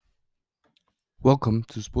Welcome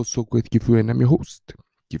to Sports Talk with Kifu, and I'm your host,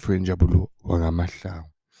 Kifu Njabulo Wangamahla.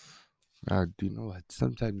 Do you know what?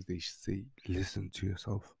 Sometimes they say, listen to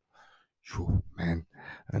yourself. Yo, man.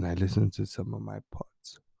 And I listen to some of my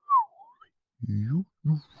pods.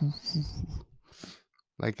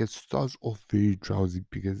 Like it starts off very drowsy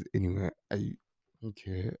because anyway, I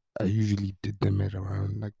usually did them at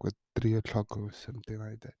around like what 3 o'clock or something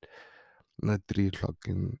like that. Not 3 o'clock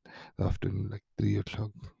in the afternoon, like 3 o'clock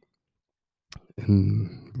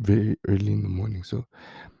in very early in the morning. So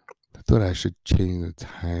I thought I should change the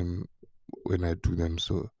time when I do them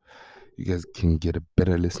so you guys can get a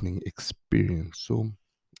better listening experience. So,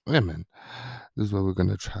 yeah, man, this is what we're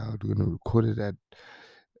gonna try out. We're gonna record it at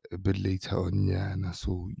a bit later on, yeah, and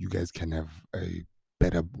so you guys can have a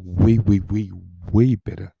better, way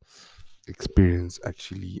better experience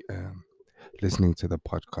actually listening to the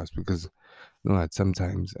podcast because you know what,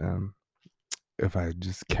 sometimes if I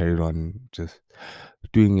just carried on just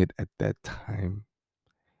doing it at that time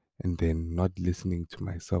and then not listening to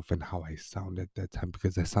myself and how I sound at that time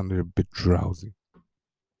because I sounded a bit drowsy.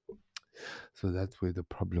 So that's where the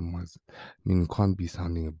problem was. I mean, you can't be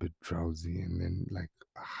sounding a bit drowsy and then like,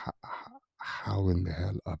 how in the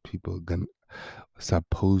hell are people gonna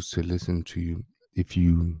supposed to listen to you if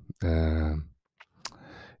you're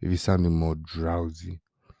sounding more drowsy?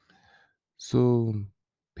 So,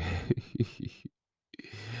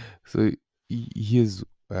 so here's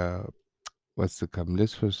what's to come.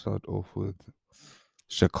 Let's first start off with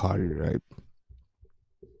Shakari, right?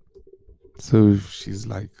 So she's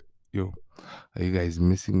like, yo, are you guys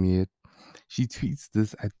missing me yet? She tweets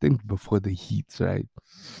this, I think, before the heat, right?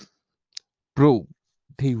 Bro,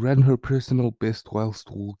 they ran her personal best whilst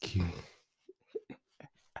walking.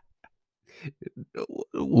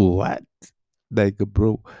 What? Like,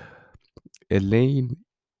 bro, Elaine,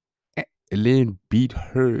 Elaine beat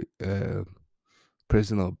her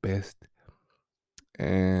personal best,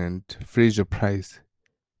 and Fraser Price,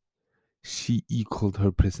 she equaled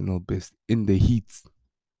her personal best in the heats.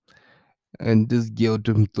 And this girl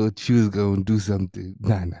thought she was going to do something.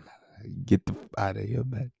 Nah. Get the out of here,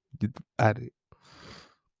 man. Get the out of here.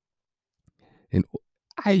 And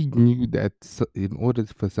I knew that in order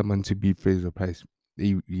for someone to beat Fraser Price,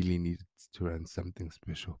 they really needed to run something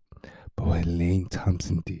special. But what Lane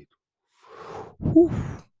Thompson did, whew,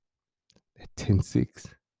 at 10.6,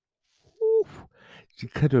 she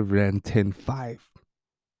could have ran 10.5,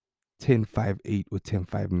 10.58, or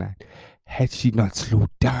 10.59 had she not slowed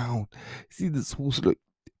down. See this whole slow,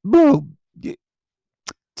 bro, just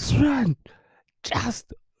run,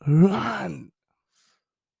 just run,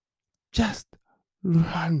 just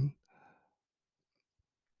run.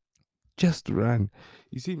 Just run.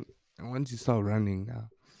 You see, once you start running now,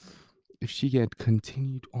 if she had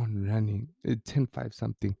continued on running at 10.5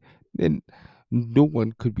 something, then no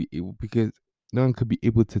one could be able because no one could be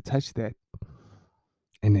able to touch that.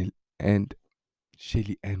 And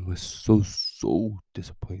Shelly Ann was so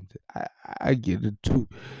disappointed. I get it too.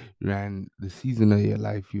 You ran the season of your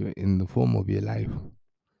life, you're in the form of your life,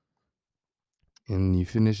 and you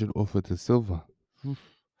finish it off with a silver.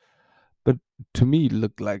 But to me, it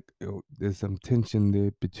looked like there's some tension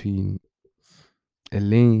there between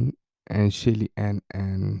Elaine and Shelly Ann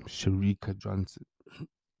and Sharika Johnson.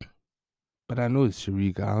 But I know it's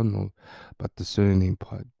Sharika. I don't know about the surname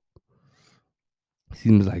part.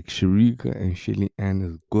 Seems like Sharika and Shelly Ann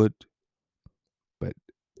is good, but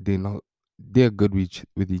they're not. They're good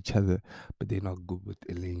with each other, but they're not good with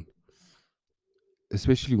Elaine,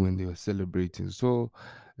 especially when they were celebrating. So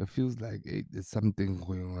it feels like there's something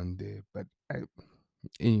going on there. But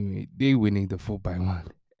anyway, they winning the 4x1.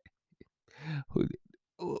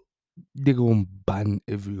 Oh, they're gonna ban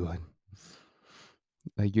everyone.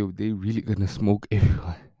 Like yo, they really gonna smoke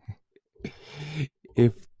everyone.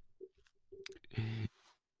 if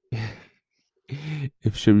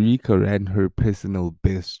if Sharika ran her personal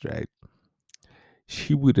best, right,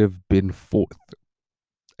 she would have been fourth.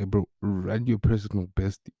 Like, bro, run your personal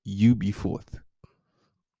best, you be fourth.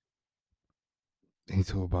 And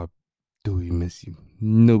it's all about, do we miss you?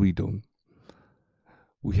 No, we don't.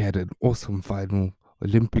 We had an awesome final,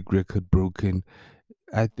 Olympic record broken.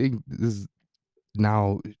 I think this is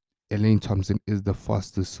now Elaine Thompson is the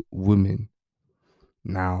fastest woman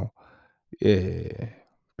now. Yeah,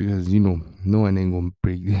 because no one ain't gonna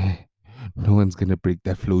break no one's gonna break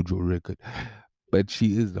that Flojo record. But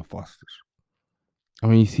she is the fastest. I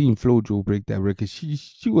mean, you seen Flojo break that record. She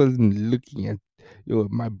wasn't looking at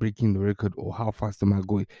am I breaking the record or how fast am I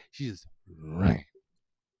going? She just ran.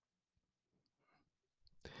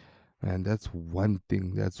 And that's one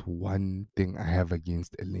thing. That's one thing I have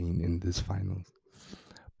against Elaine in this finals.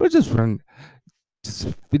 But just run.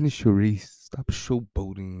 Just finish your race. Stop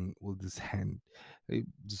showboating all this hand.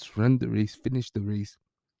 Just run the race, finish the race.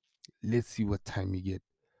 Let's see what time you get.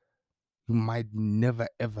 You might never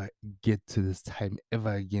ever get to this time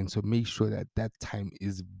ever again. So make sure that that time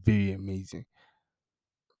is very amazing.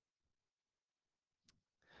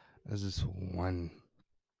 That's just one.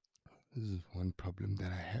 This is one problem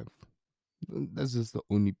that I have. That's just the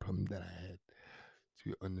only problem that I had, to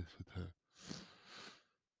be honest with her.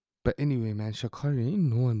 But anyway, man, Shakari,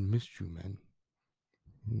 ain't no one missed you, man.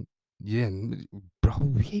 Yeah, bro,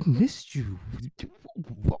 we missed you.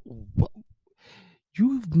 What?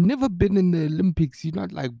 You've never been in the Olympics. You're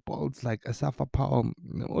not like balls like Asafa Power.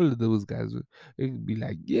 All of those guys would be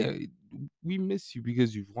like, yeah, we miss you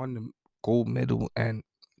because you've won the gold medal. And,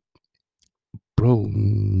 bro,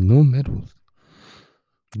 no medals.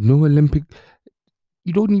 No Olympic.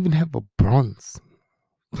 You don't even have a bronze.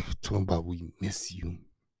 Talking about we miss you.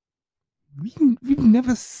 We've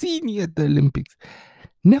never seen you at the Olympics.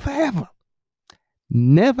 Never ever.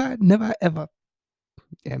 Never, never ever.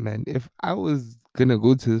 Yeah, man. If I was gonna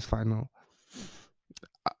go to this final,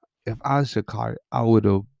 if I was Shakar, I would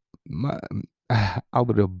have, I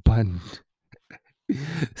would have bunned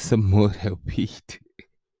some more wheat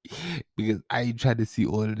because I ain't trying to see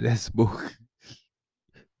all of that smoke.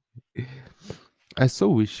 I so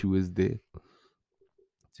wish she was there.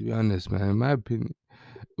 To be honest, man, in my opinion,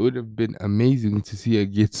 it would have been amazing to see her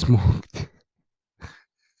get smoked.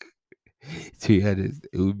 To be honest,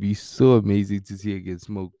 it would be so amazing to see her get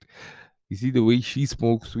smoked. You see the way she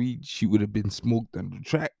smokes weed, she would have been smoked on the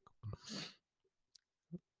track.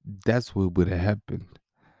 That's what would have happened.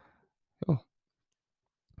 Oh,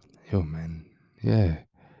 yo, man. Yeah.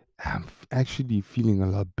 I'm actually feeling a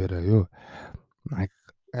lot better. Yo, like,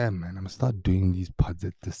 yeah, man, I'm gonna start doing these pods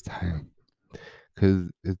at this time because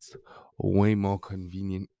it's way more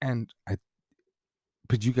convenient. And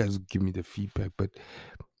but you guys give me the feedback. But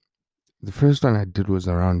the first one I did was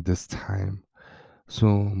around this time.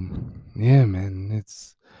 So, yeah, man,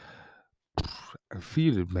 I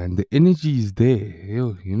feel it, man. The energy is there.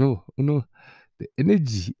 Yo, the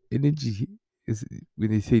energy is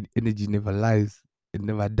when they say energy never lies, it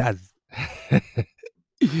never does.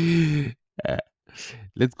 Uh,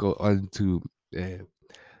 let's go on to uh,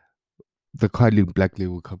 the Carling Black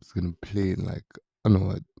Label Cup is gonna play in like I don't know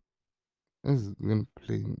what it's gonna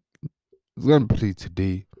play. It's gonna play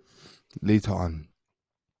today later on.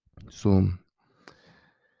 So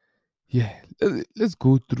yeah, let's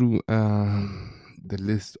go through the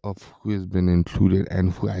list of who has been included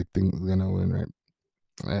and who I think is gonna win.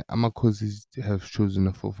 Right, Amakosis have chosen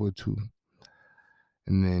a 4-4-2,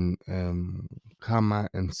 and then Kama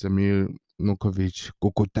and Samir Nukovic,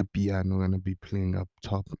 Kokotapian are gonna be playing up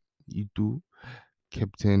top. Itu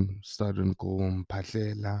captain, starting goal,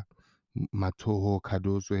 Mpahlela, Matoho,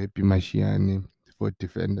 Cardoso, Happy Mashiane for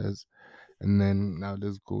defenders. And then now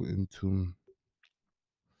let's go into.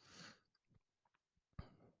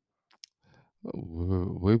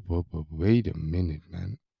 Wait a minute,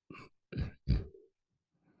 man.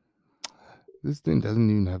 This thing doesn't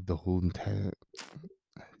even have the whole entire.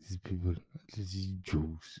 These people, these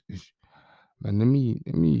jokes. Man,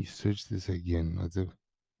 let me search this again.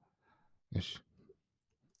 Ish.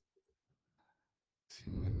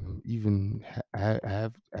 See, man, even I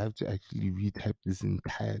have to actually retype this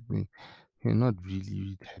entire thing. Yeah, not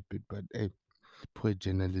really retype it, but poor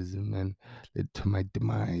journalism, man, led to my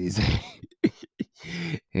demise.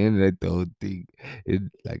 And that the whole thing, it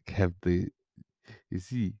like have the you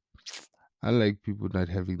see, I like people not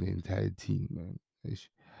having the entire team, man.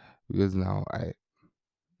 Because now uh,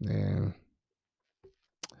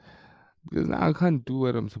 because now I can't do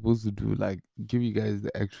what I'm supposed to do, like give you guys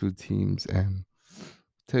the actual teams and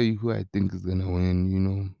tell you who I think is gonna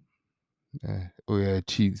win. Oh yeah,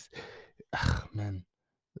 cheese. Ah, man,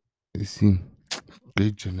 you see,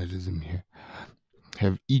 great journalism here.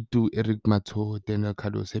 Have Itu, Eric Mato, Daniel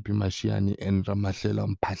Carlos, Happy Mashiani, and Ramahlela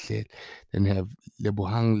Mphahlele. Then have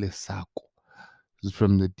Lebohang Lesako. This is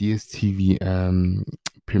from the DSTV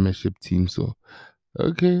Premiership team. So,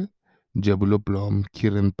 okay. Jabulo Blom,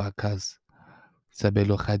 Kieran Bakas,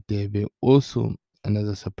 Sabelo Khadebe. Also,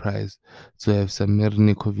 another surprise to have Samir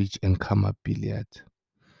Nikovic and Kama Biliat.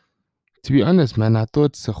 To be honest, man, I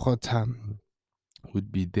thought Sekhota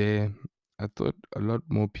would be there. I thought a lot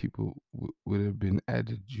more people would have been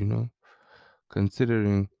added,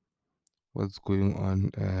 considering what's going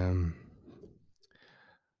on.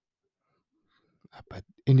 But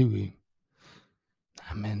anyway,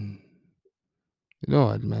 I mean, you know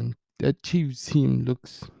what, man? That Chiefs team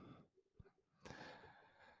looks.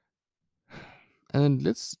 And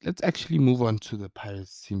let's actually move on to the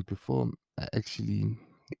Pirates team before I actually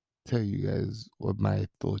tell you guys what my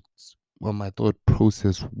thought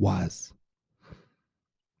process was.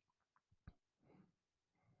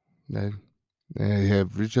 Right? You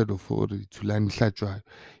have Richard Ofori, Tulani Hlatshwayo,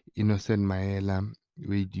 Innocent Maela,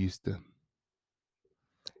 Wade Euster,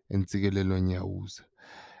 and Tsigelelo Nyawuza.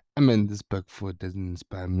 I mean, this back four doesn't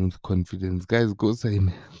inspire me with confidence. Guys, go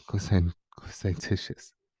sign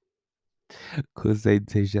Tertius. Go sign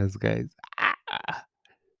Tertius, guys. Ah,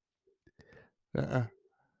 uh-uh.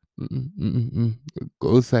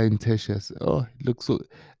 Go sign Tertius. Oh, it looks so.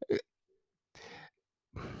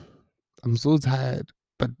 I'm so tired.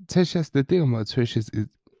 But Tertius, the thing about Tertius is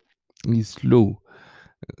he's slow.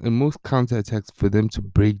 And most counterattacks for them to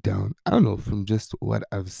break down, I don't know, from just what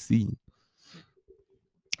I've seen.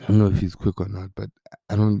 I don't know if he's quick or not, but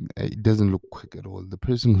I don't. It doesn't look quick at all. The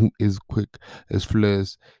person who is quick, as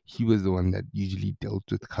Fleurs, he was the one that usually dealt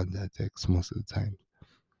with counterattacks most of the time.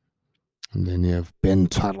 And then you have Ben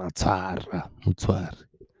Twara Mutwar,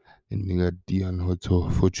 and you got Dion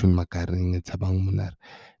Hoto, Fortune Makaring, Tabang Munar,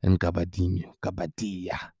 and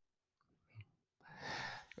Gabadia.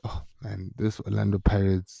 Oh man, this Orlando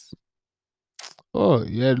Pirates. Oh,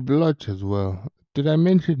 yeah, Blotch as well. Did I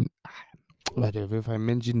mention? Whatever. If I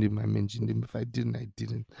mentioned him, I mentioned him. If I didn't, I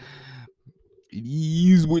didn't. It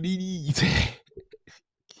is what it is.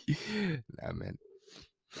 Nah, man.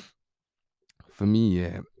 For me,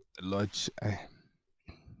 yeah, Lodge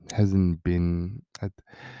hasn't been.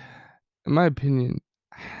 In my opinion,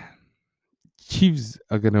 Chiefs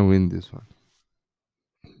are gonna win this one.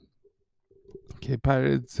 Okay,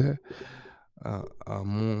 Pirates are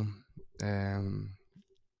more. Um,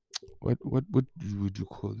 what would you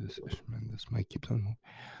call this? Man, this mic keeps on moving.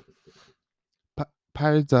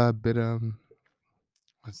 Pirates are a bit.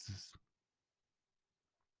 What's this?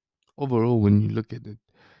 Overall, when you look at it,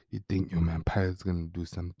 you think, yo, man, Pirates gonna do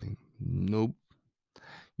something. Nope.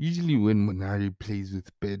 Usually, when Monari plays with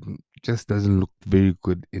Ben, just doesn't look very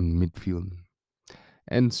good in midfield.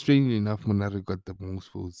 And strangely enough, Monari got the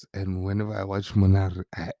most votes. And whenever I watch Monari,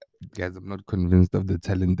 guys, I'm not convinced of the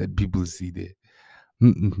talent that people see there.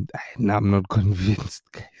 Now I'm not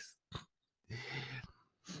convinced, guys.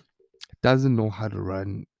 Doesn't know how to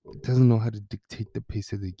run, doesn't know how to dictate the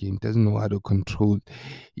pace of the game, doesn't know how to control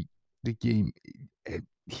the game. He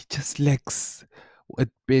just lacks what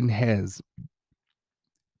Ben has.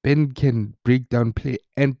 Ben can break down play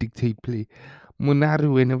and dictate play.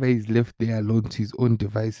 Monari, whenever he's left there alone to his own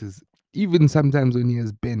devices, even sometimes when he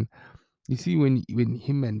has Ben, you see when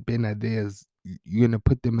him and Ben are there, you're gonna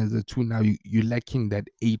put them as a two now. You're lacking that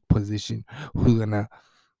 8 position. Who's gonna?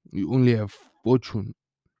 You only have Fortune.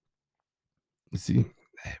 You see,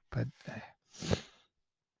 but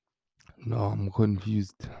no, I'm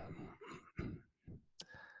confused.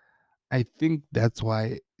 I think that's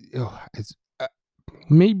why. It's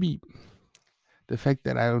maybe the fact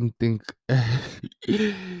that I don't think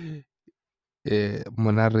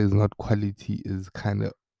Monara is not quality is kind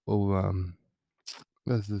of over.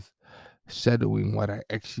 What's this? Shadowing what I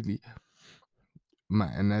actually my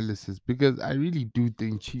analysis, because I really do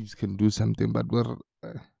think Chiefs can do something, but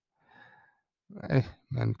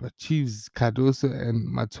man, but Chiefs, Cardoso and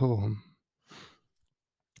Mato,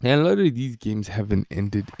 and a lot of these games haven't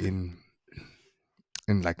ended in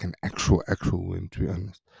like an actual win, to be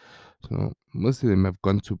honest. So most of them have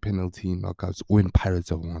gone to penalty knockouts when Pirates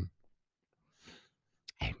have won.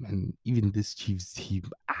 Hey man, even this Chiefs team,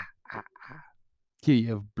 okay,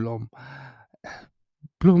 you have Blom.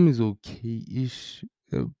 Blom is okay-ish.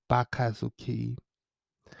 Baka's okay.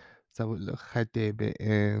 So Khatebe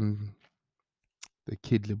and the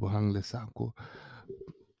kid Lebohang Lesako.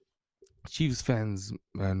 Chiefs fans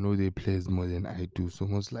know their players more than I do, so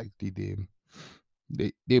most likely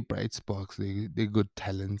they're bright sparks. They're good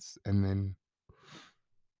talents, and then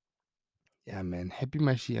yeah, man, Happy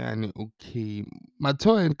Mashiane, okay,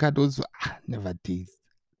 Mato and Cardozo, never taste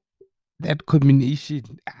that combination.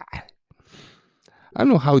 I don't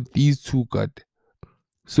know how these two got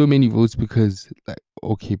so many votes because, like,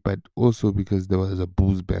 okay, but also because there was a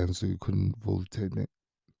booze ban, so you couldn't vote. And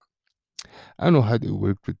I don't know how they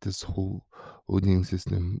worked with this whole voting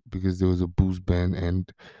system because there was a booze ban and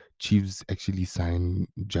Chiefs actually signed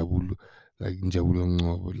Jabulu, like Njabulu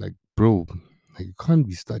Ngobo. Like, bro, like you can't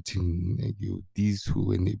be starting like these two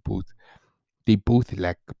when they both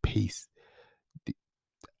lack pace. They-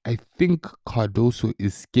 I think Cardoso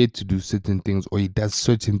is scared to do certain things, or he does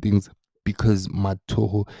certain things because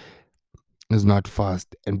Matoho is not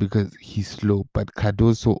fast and because he's slow. But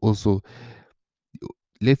Cardoso also,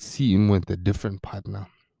 let's see him with a different partner.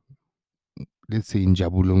 Let's say in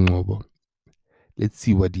Jabulongobo. Let's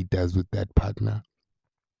see what he does with that partner.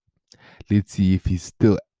 Let's see if he's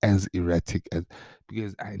still as erratic as,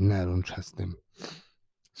 because I don't trust him.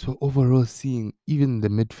 So overall, seeing even the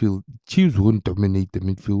midfield, Chiefs won't dominate the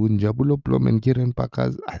midfield. When Jabulo Plum and Kieran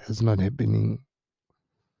Pakas, that's not happening.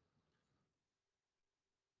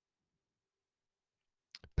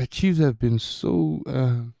 But Chiefs have been so.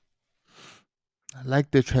 I like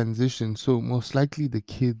the transition. So most likely the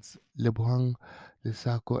kids, Lebohang,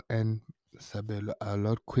 Lesako, and Sabelo are a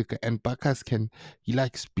lot quicker. And Pakas he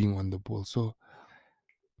likes being on the ball. So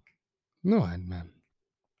no, and man.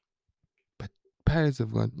 But Paris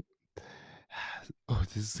have got. Oh,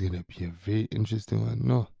 this is gonna be a very interesting one.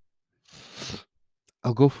 No,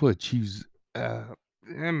 I'll go for a Chiefs. Yeah,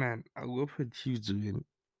 man, I'll go for Chiefs to win.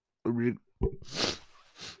 Re-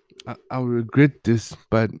 I'll regret this,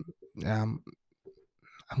 but um,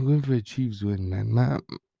 I'm going for a Chiefs win, man.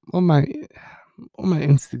 All my, all my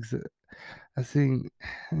instincts are saying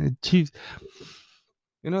Chiefs.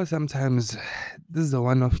 Sometimes this is a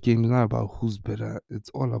one-off game. It's not about who's better.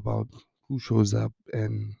 It's all about who shows up,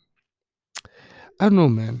 and I don't know,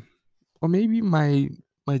 man. Or maybe my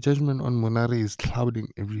judgment on Monare is clouding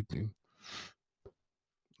everything.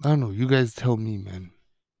 I don't know. You guys tell me, man.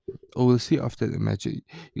 Oh, we'll see after the match. You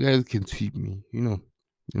guys can tweet me. You know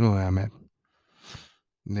where I'm at.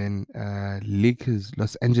 Then Lakers,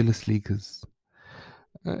 Los Angeles Lakers.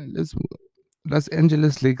 Let's Los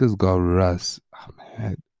Angeles Lakers got Russ. Oh,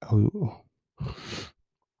 man,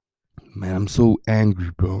 man, I'm so angry,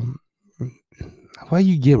 bro. Why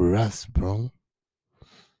you get Russ, bro?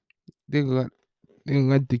 They got they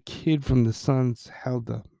got the kid from the Suns,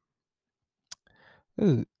 Helder.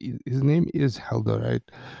 His name is Helder, right?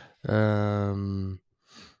 Um,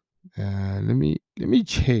 let me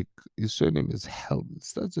check. His surname is Helder. It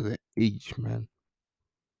starts with an H, man.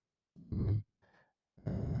 Mm,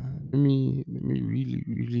 let me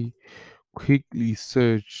really quickly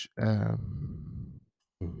search.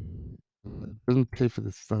 Doesn't play for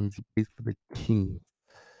the Suns. He plays for the Kings.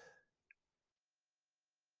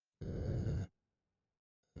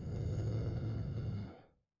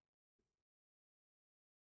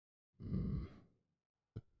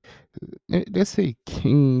 Uh, let's say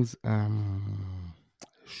Kings.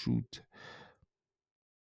 Shoot.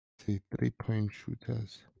 Say 3-point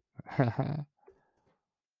shooters.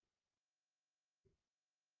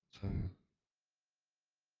 So,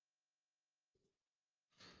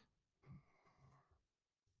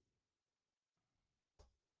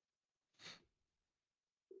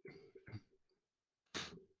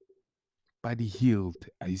 Body healed.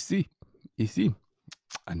 I see. You see.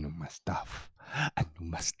 I know my stuff. I know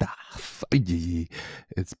my stuff. Yeah.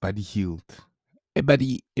 It's body healed. Hey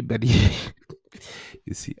buddy.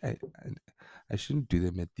 You see, I shouldn't do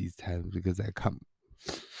them at these times because I come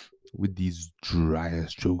with these dry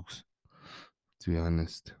ass jokes, to be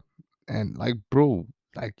honest. And like, bro,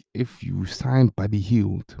 like if you signed Buddy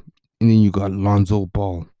Healed and then you got Lonzo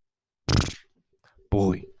Ball,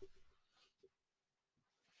 boy,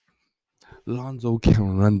 Lonzo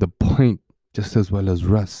can run the point just as well as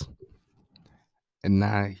Russ. And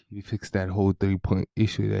now you fix that whole 3-point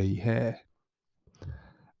issue that he had.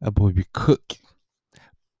 That boy be cook.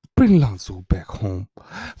 Bring Lonzo back home.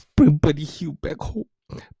 Bring Buddy Hield back home.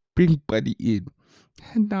 Bring Buddy in.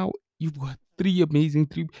 And now you've got three amazing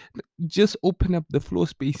three. Just open up the floor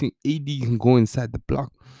spacing. AD can go inside the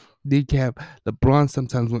block. They can have LeBron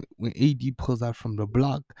sometimes when AD pulls out from the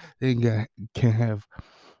block, they can have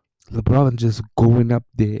LeBron just going up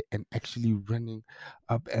there and actually running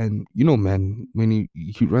up. And man, when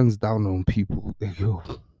he runs down on people, they go,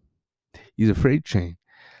 he's a freight train.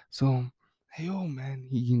 So, hey, yo, man,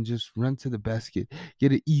 he can just run to the basket,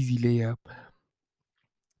 get an easy layup.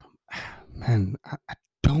 Man, I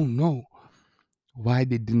don't know why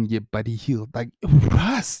they didn't get Buddy Hield. Like,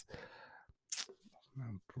 Russ.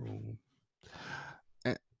 Man, bro.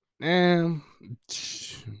 And, and,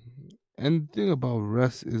 and the thing about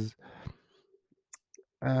Russ is,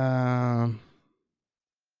 um,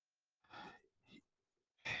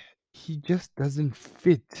 he just doesn't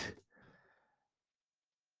fit.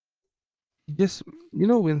 He just,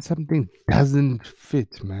 when something doesn't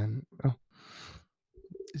fit, man,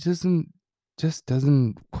 it just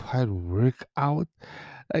doesn't quite work out.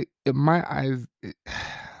 Like in my eyes,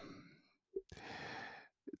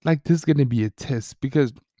 like this is gonna be a test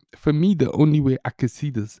because for me the only way I could see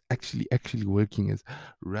this actually working is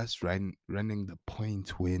Russ running the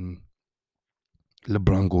point when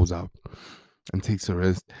LeBron goes out and takes a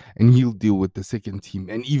rest, and he'll deal with the second team.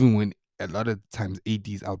 And even when a lot of times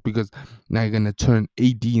AD's out, because now you're gonna turn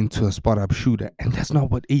AD into a spot up shooter, and that's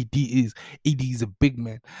not what AD is. AD is a big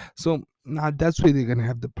man. So Now that's where they're gonna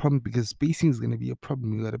have the problem because spacing is gonna be a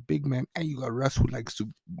problem. You got a big man and you got Russ who likes to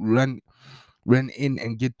run in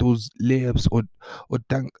and get those layups or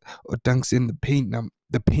dunk or dunks in the paint. Now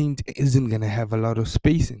the paint isn't gonna have a lot of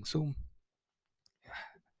spacing, so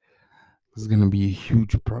it's gonna be a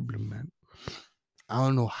huge problem, man. I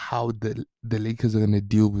don't know how the Lakers are gonna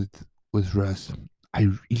deal with Russ. I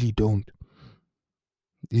really don't.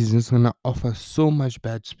 He's just gonna offer so much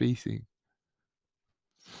bad spacing.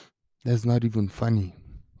 That's not even funny.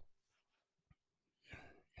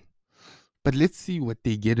 But let's see what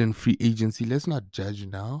they get in free agency. Let's not judge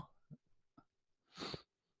now.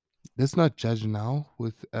 Let's not judge now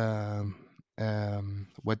with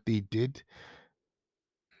what they did,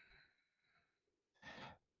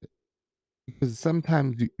 because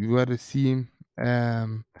sometimes you gotta see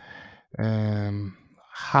um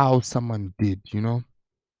how someone did,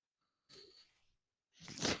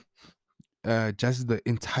 just the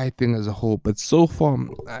entire thing as a whole. But so far,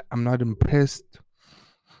 I'm not impressed.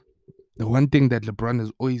 The one thing that LeBron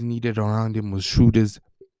has always needed around him was shooters,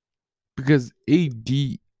 because AD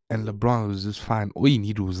and LeBron was just fine. All you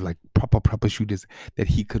needed was like proper shooters that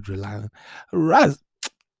he could rely on. Raz,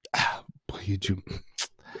 boy, you do.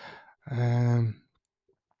 Um,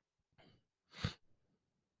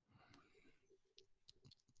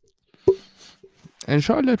 and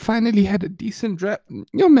Charlotte finally had a decent draft.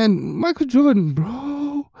 Yo, man, Michael Jordan,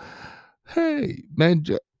 bro. Hey, man,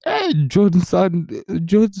 hey, Jordan son,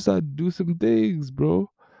 do some things,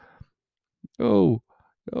 bro. Yo,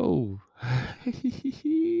 yo.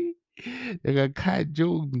 They got Kai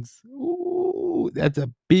Jones. Ooh, that's a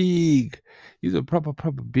big. He's a proper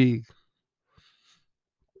big.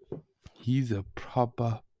 He's a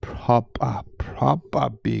proper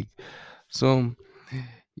big. So,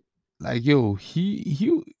 like,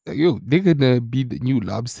 they're gonna be the new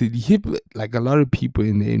Lob City. Like a lot of people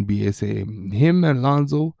in the NBA say, him and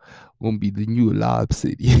Lonzo gonna be the new Lob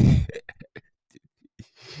City.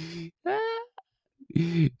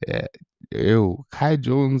 Yeah. Yo, Kai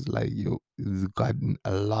Jones, like, has gotten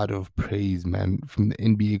a lot of praise, man, from the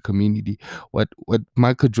NBA community. What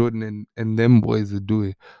Michael Jordan and them boys are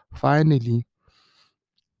doing. Finally,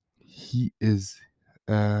 he is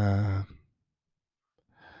uh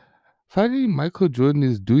finally Michael Jordan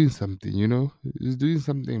is doing something, He's doing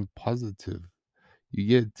something positive. You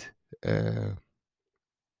get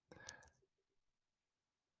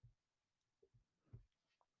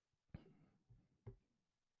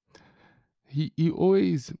he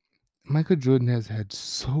always Michael Jordan has had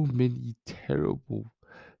so many terrible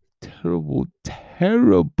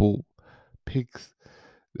picks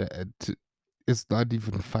that it's not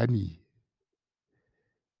even funny.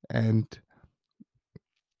 And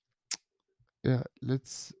yeah, let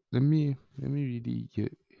me really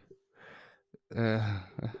get uh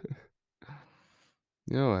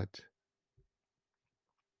you know what?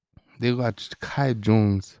 They got Kai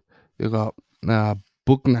Jones, they got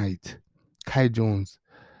Book Knight, Kai Jones.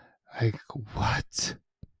 Like, what?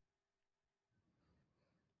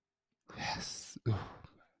 Yes.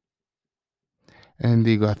 And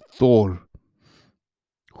they got Thor,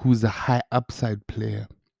 who's a high upside player.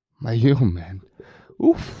 My yo, man.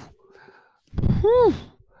 Oof. Whew.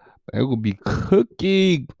 I will be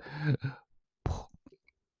cooking.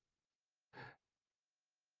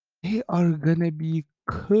 They are gonna be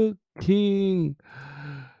cooking.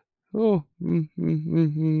 Oh,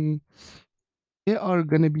 they are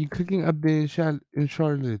gonna be cooking up there in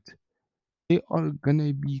Charlotte. They are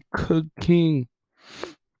gonna be cooking.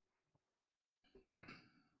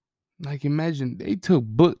 Like, imagine they took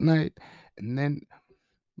Book Night and then,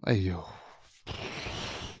 like, yo,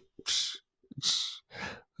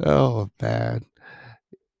 oh man,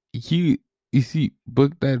 he you see,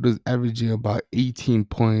 Book Night was averaging about 18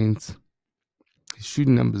 points. His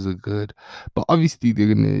shooting numbers are good, but obviously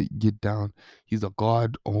they're gonna get down. He's a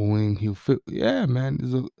guard or wing. He'll fit. Yeah, man.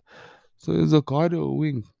 He's a guard or a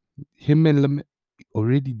wing. Him and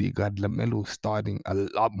already they got Lamelo starting a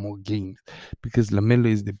lot more games because Lamelo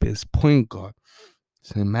is the best point guard.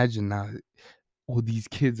 So imagine now, all these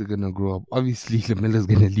kids are gonna grow up. Obviously, Lamelo's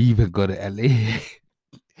gonna leave and go to LA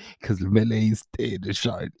because Lamelo ain't staying in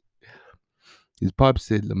Charlotte. His pops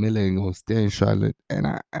said Lamelo ain't gonna stay in Charlotte, and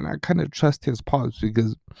I kind of trust his pops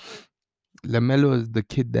because Lamelo is the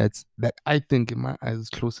kid that I think in my eyes is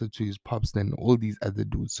closer to his pops than all these other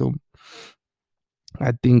dudes. So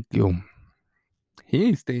I think, he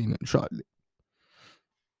ain't staying in Charlotte.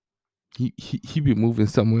 He be moving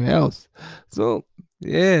somewhere else. So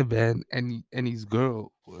yeah, man, and his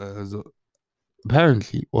girl,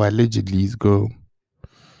 apparently or allegedly his girl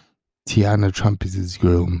Tiana Trump is his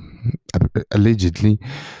girl, allegedly.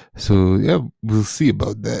 So yeah, we'll see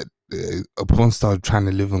about that. A porn star trying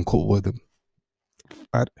to live in cold weather.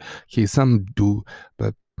 But okay, some do,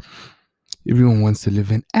 but everyone wants to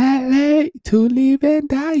live in LA. To live and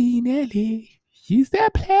die in LA. Is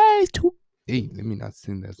that place to? Hey, let me not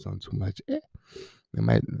sing that song too much. They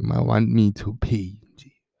might want me to pay.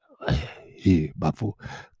 Hey, Bafo,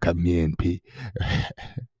 come here and pay.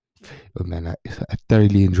 Oh man, I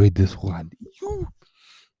thoroughly enjoyed this one.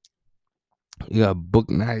 Yeah, book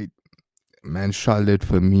night, man. Charlotte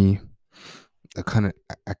for me. I kind of,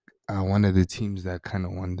 one of the teams that kind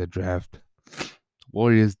of won the draft.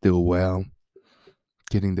 Warriors did well,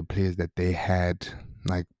 getting the players that they had,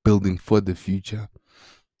 like building for the future.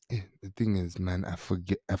 The thing is, man, I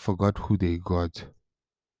forgot who they got.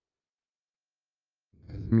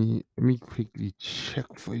 Let me quickly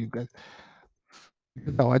check for you guys.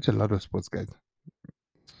 Because I watch a lot of sports, guys.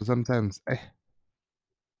 So sometimes, let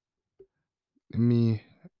me.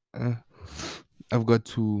 Uh, I've got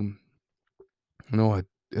to, you know what,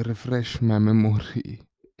 refresh my memory.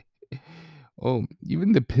 Oh,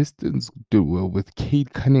 even the Pistons do well with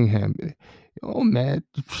Cade Cunningham. Oh man.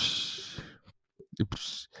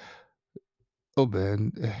 Oh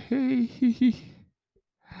man. Hey.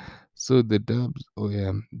 So the Dubs, oh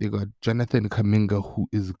yeah, they got Jonathan Kaminga, who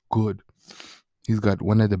is good. He's got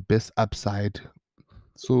one of the best upside.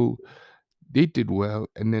 So they did well,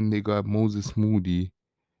 and then they got Moses Moody.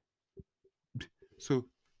 So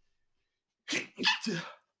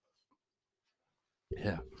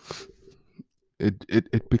yeah,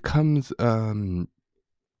 it becomes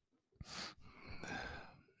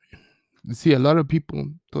see, a lot of people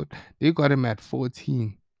thought they got him at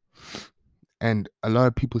 14. And a lot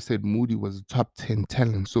of people said Moody was a top 10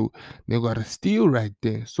 talent. So they got a steal right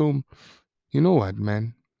there. So you know what,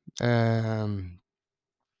 man? They're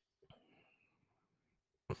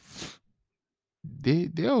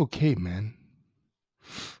okay, man.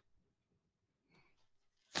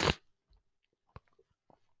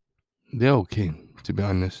 They're okay, to be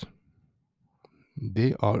honest.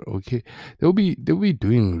 They are okay. They'll be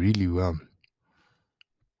doing really well.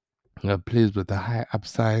 Players with a high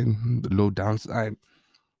upside, low downside.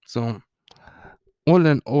 So all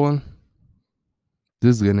in all,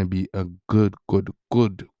 this is gonna be a good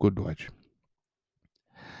watch.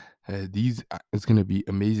 It's gonna be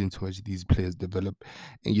amazing to watch these players develop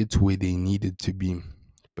and get to where they needed to be.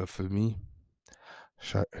 But for me,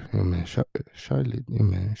 Charlotte, Charlotte.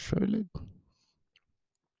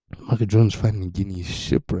 Michael Jones finally getting his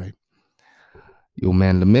ship right. Yo,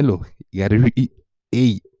 man, LaMelo, you gotta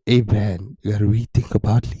hey, man, you gotta rethink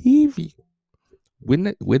about leaving. Win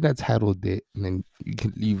that title there, and then you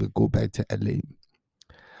can leave and go back to LA.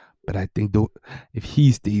 But I think though, if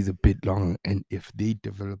he stays a bit longer and if they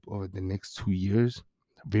develop over the next 2 years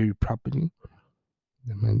very properly,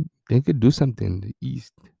 man, they could do something in the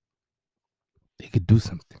East. They could do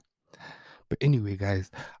something. But anyway,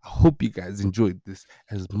 guys, I hope you guys enjoyed this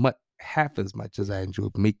half as much as I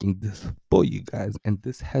enjoyed making this for you guys. And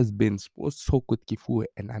this has been Sports Talk with Kifue,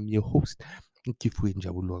 and I'm your host, Kifue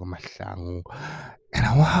Njabulo Mahlangu. And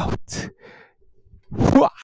I'm out.